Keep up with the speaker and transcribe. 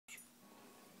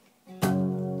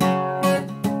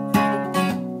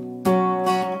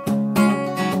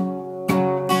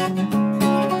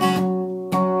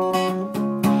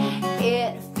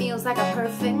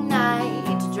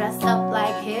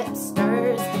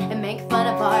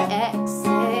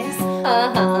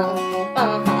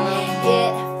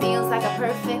It feels like a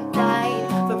perfect night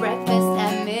for breakfast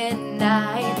at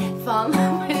midnight,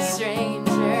 falling with strangers.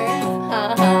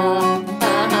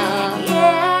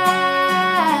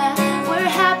 Yeah, we're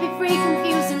happy, free,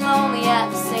 confused, and lonely at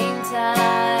the same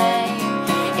time.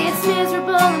 It's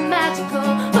miserable and magical.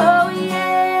 Oh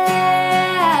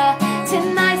yeah,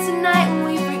 tonight's the night when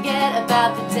we forget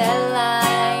about the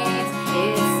deadlines.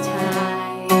 It's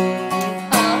time.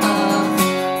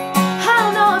 I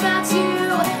don't know about you,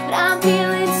 but I'm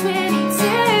feeling 22.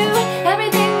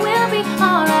 Everything will be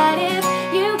alright if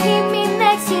you keep me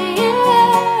next to you.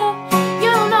 You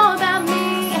don't know about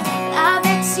me, but I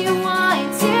bet you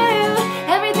want to.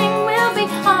 Everything will be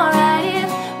alright if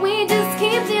we just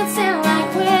keep dancing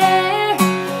like we're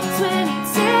 22.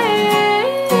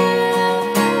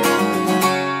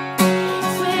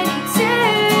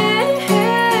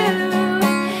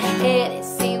 22. It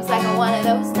seems like one of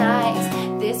those nights.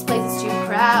 This place is too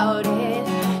crowded,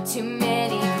 too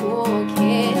many cool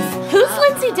kids. Who's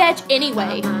Lindsay Detch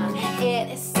anyway?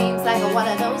 It seems like one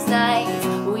of those nights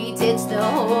we ditch the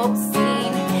whole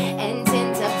scene and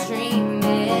end up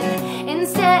dreaming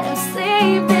instead of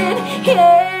sleeping.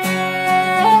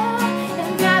 Yeah,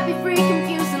 and happy, free,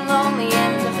 confused, and lonely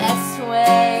in the best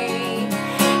way.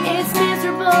 It's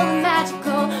miserable and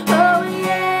magical. Oh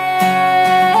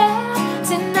yeah,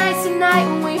 tonight's the night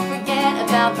when we forget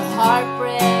about the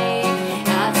heartbreak.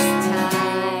 Now it's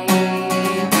time.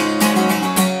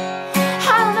 I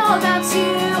don't know about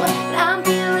you, but I'm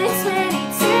feeling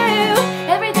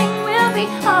 22. Everything will be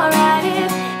alright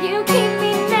if you keep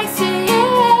me next to you.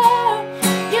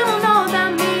 You don't know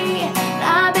about me, but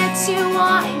I bet you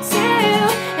want to.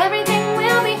 Everything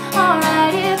will be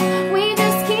alright if we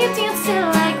just keep dancing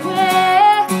like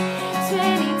we're 22.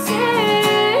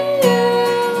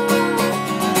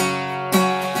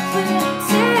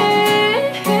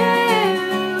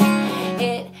 22.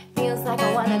 It feels like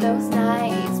one of those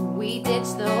nights we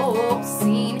ditch the whole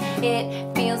scene.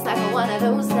 It feels like one of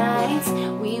those nights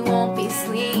we won't be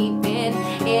sleeping.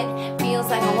 It feels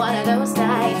like one of those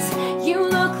nights you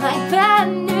look like bad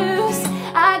news.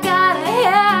 I gotta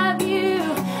have you.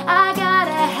 I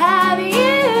gotta have you.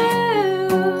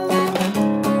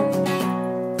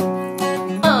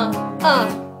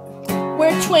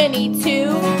 We're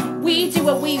 22. We do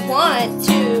what we want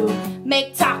to.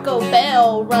 Make Taco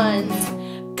Bell runs.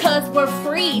 'Cause we're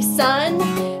free, son.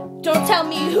 Don't tell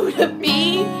me who to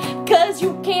be, 'cause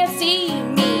you can't see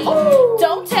me.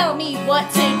 Don't tell me what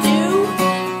to do,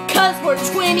 'cause we're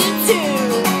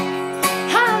 22.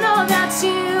 I don't know about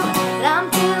you, but I'm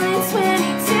feeling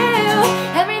 22.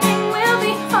 Everything will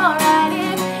be alright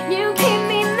if you keep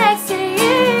me next to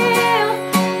you.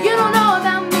 You don't know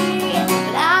about me,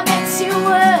 but I bet you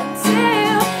would too.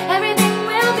 Everything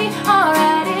will be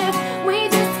alright if we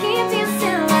just keep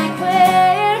dancing like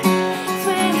we're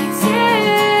 22.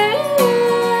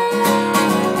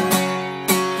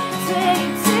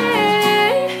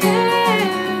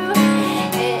 22.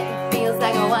 It feels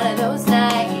like one of those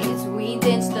nights we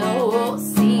ditch the whole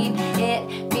scene. It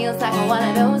feels like one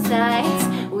of those nights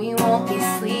we won't be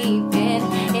sleeping.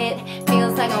 It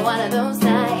feels like one of those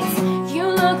nights you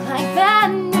look like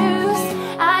bad news.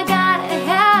 I gotta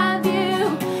have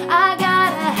you. I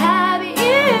gotta have you.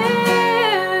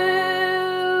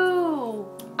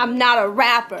 I'm not a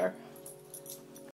rapper.